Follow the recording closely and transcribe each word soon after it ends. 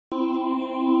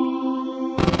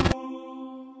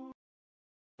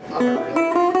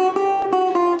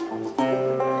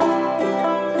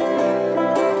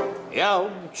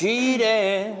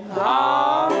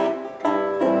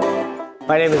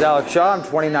My name is Alex Shaw. I'm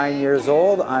 29 years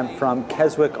old. I'm from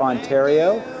Keswick,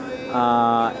 Ontario,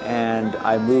 and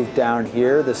I moved down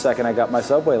here the second I got my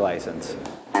subway license.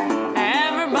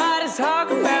 Everybody's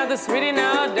talking about this video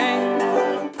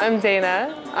nowadays. I'm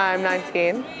Dayna. I'm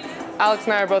 19. Alex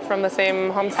and I are both from the same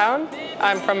hometown.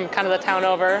 I'm from kind of the town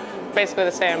over, basically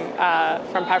the same,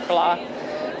 from Peckerlaw.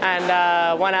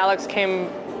 And when Alex came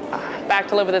back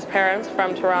to live with his parents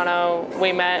from Toronto,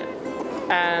 we met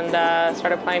and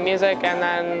started playing music, and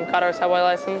then got our subway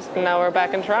license, and now we're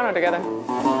back in Toronto together.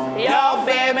 Your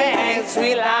baby ain't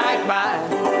sweet like mine.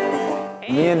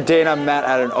 Me and Dayna met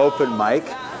at an open mic.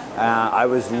 I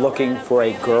was looking for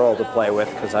a girl to play with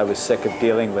because I was sick of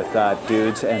dealing with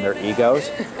dudes and their egos.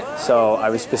 So I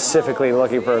was specifically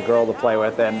looking for a girl to play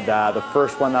with, and the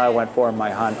first one that I went for in my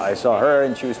hunt, I saw her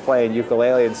and she was playing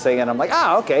ukulele and singing. I'm like,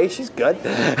 ah, okay, she's good.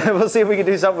 We'll see if we can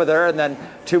do something with her. And then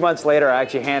 2 months later, I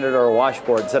actually handed her a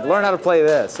washboard and said, learn how to play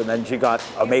this. And then she got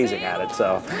amazing at it.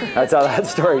 So that's how that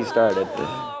story started.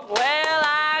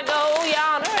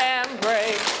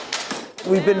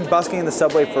 We've been busking in the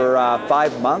subway for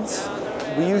 5 months.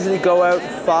 We usually go out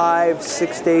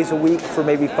 5-6 days a week for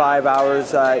maybe 5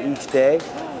 hours each day.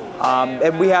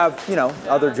 And we have, you know,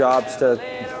 other jobs to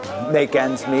make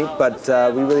ends meet, but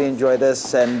we really enjoy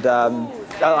this. And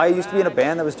I used to be in a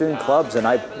band that was doing clubs, and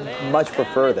I much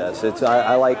prefer this.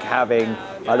 I like having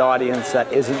an audience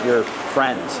that isn't your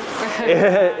friends.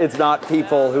 It's not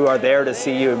people who are there to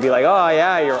see you and be like, oh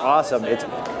yeah, you're awesome. It's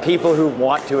people who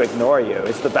want to ignore you.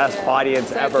 It's the best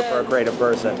audience ever for a creative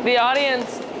person. The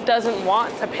audience doesn't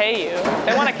want to pay you.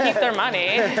 They want to keep their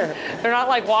money. They're not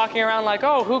like walking around like,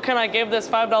 oh, who can I give this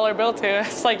 $5 bill to?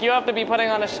 It's like you have to be putting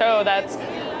on a show that's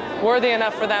worthy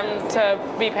enough for them to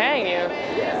be paying you.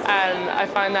 And I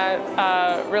find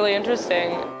that really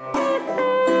interesting.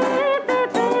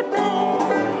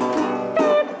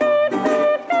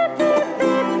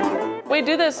 We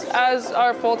do this as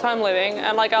our full-time living,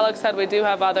 and like Alex said, we do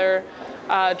have other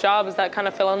jobs that kind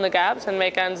of fill in the gaps and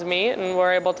make ends meet, and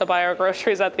we're able to buy our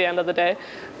groceries at the end of the day.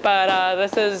 But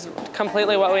this is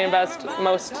completely what we invest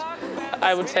most,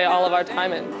 I would say, all of our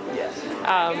time in.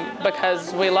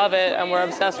 Because we love it and we're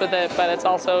obsessed with it, but it's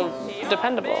also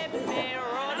dependable.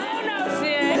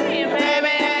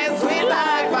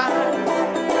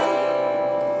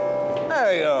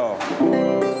 There you go.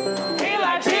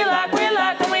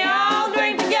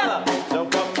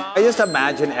 I just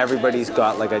imagine everybody's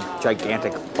got like a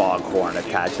gigantic foghorn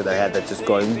attached to their head that's just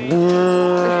going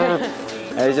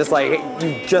and it's just like,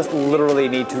 you just literally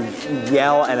need to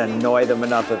yell and annoy them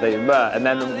enough that they, and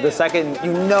then the second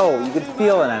you can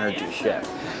feel an energy shift.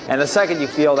 And the second you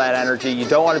feel that energy, you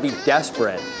don't want to be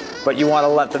desperate, but you want to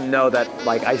let them know that,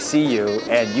 like, I see you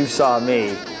and you saw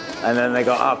me. And then they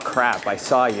go, oh crap, I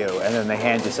saw you, and then they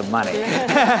hand you some money.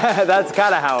 That's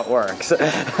kind of how it works.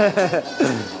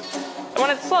 When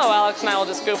it's slow, Alex and I will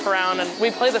just goof around, and we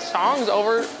play the songs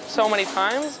over so many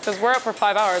times, because we're up for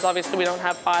 5 hours. Obviously, we don't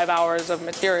have 5 hours of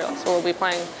material, so we'll be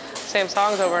playing the same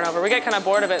songs over and over. We get kind of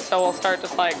bored of it, so we'll start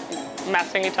just like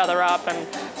messing each other up and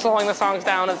slowing the songs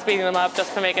down and speeding them up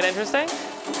just to make it interesting.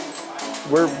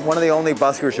 We're one of the only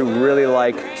buskers who really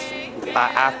like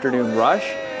afternoon rush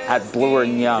at Bloor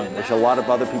Yonge, which a lot of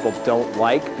other people don't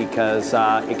like because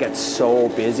it gets so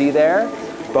busy there.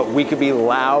 But we could be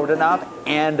loud enough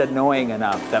and annoying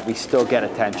enough that we still get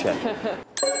attention.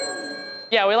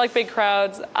 Yeah, we like big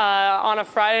crowds. On a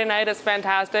Friday night, it's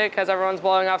fantastic because everyone's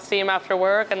blowing off steam after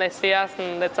work and they see us,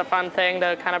 and it's a fun thing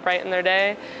to kind of brighten their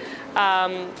day.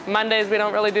 Mondays, we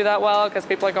don't really do that well because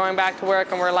people are going back to work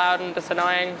and we're loud and just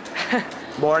annoying.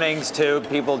 Mornings too,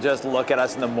 people just look at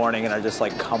us in the morning and are just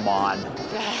like, come on.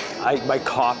 My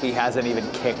coffee hasn't even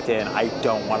kicked in. I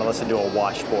don't want to listen to a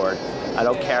washboard. I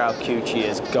don't care how cute she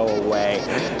is, go away.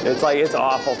 It's like, it's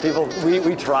awful. People,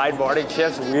 we tried morning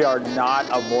shifts. We are not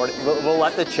a morning, we'll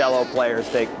let the cello players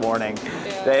take morning.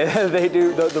 They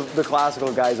do, the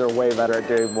classical guys are way better at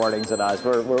doing mornings than us.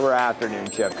 We're afternoon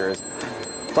shifters.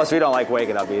 Plus we don't like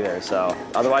waking up either, so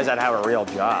otherwise I'd have a real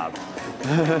job.